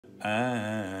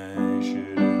I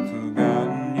should have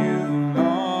forgotten you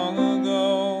long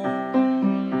ago,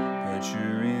 but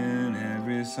you're in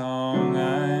every song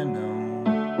I know.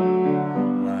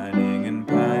 Whining and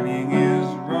pining is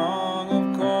wrong,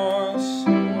 of course,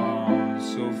 so on,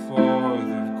 so forth,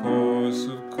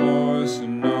 of course,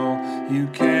 and no, you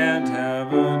can't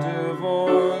have a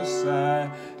divorce. I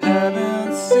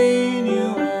haven't seen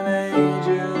you in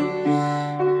ages,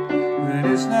 but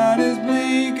it's not as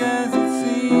bleak as it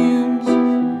seems.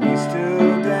 We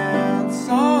still dance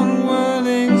on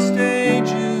whirling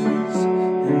stages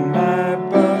in my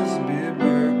Busby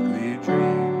Berkeley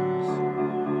dreams.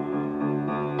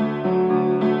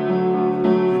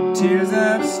 The tears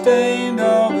have stained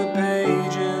all the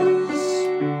pages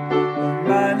of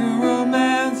my new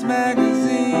romance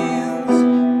magazines.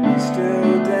 We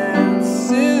still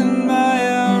dance in my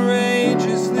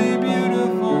outrageously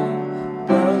beautiful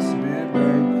Busby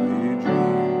Berkeley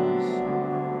dreams.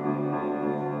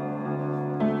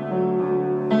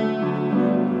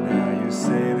 Now you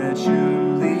say that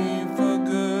you'll leave for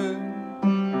good.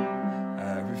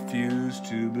 I refuse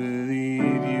to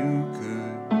believe you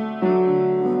could.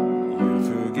 You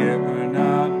forget we're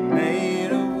not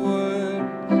made of wood,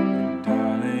 and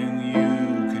darling, you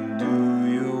can do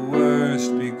your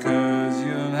worst, because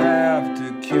you'll have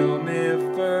to kill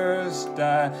me first.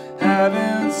 I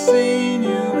haven't seen you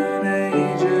in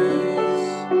ages,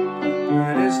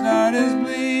 but it's not as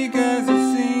bleak as it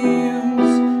seems.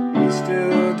 We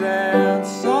still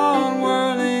dance on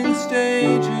whirling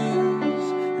stages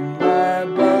in my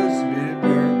Busby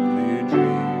Berkeley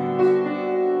dreams.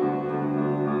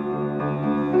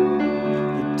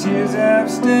 The tears have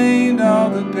stained all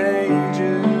the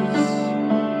pages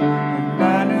of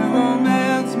my new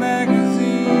romance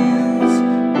magazines.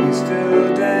 We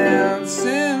still dance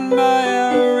in my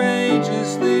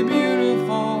outrageously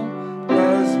beautiful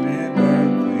Busby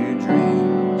Berkeley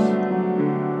dreams.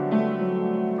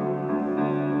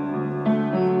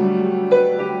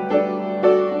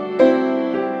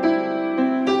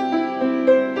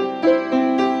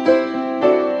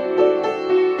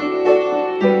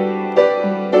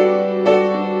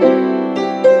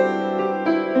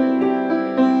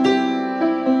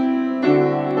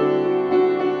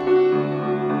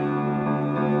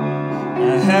 I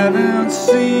haven't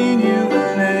seen you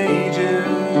in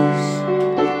ages,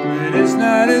 but it's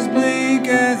not as bleak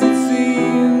as it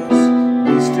seems.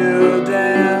 We still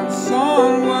dance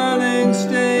on whirling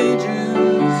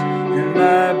stages in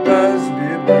my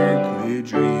Busby Berkeley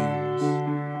dreams.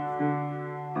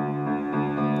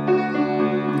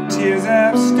 The tears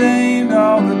have stained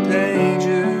all the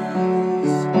pages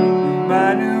of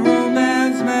my new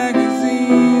romance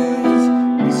magazines.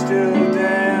 We still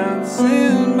dance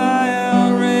in my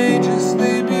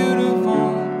outrageously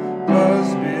beautiful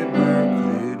Busby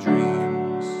Berkeley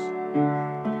dreams.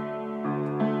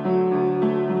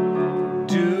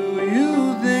 Do you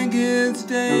think it's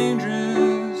dangerous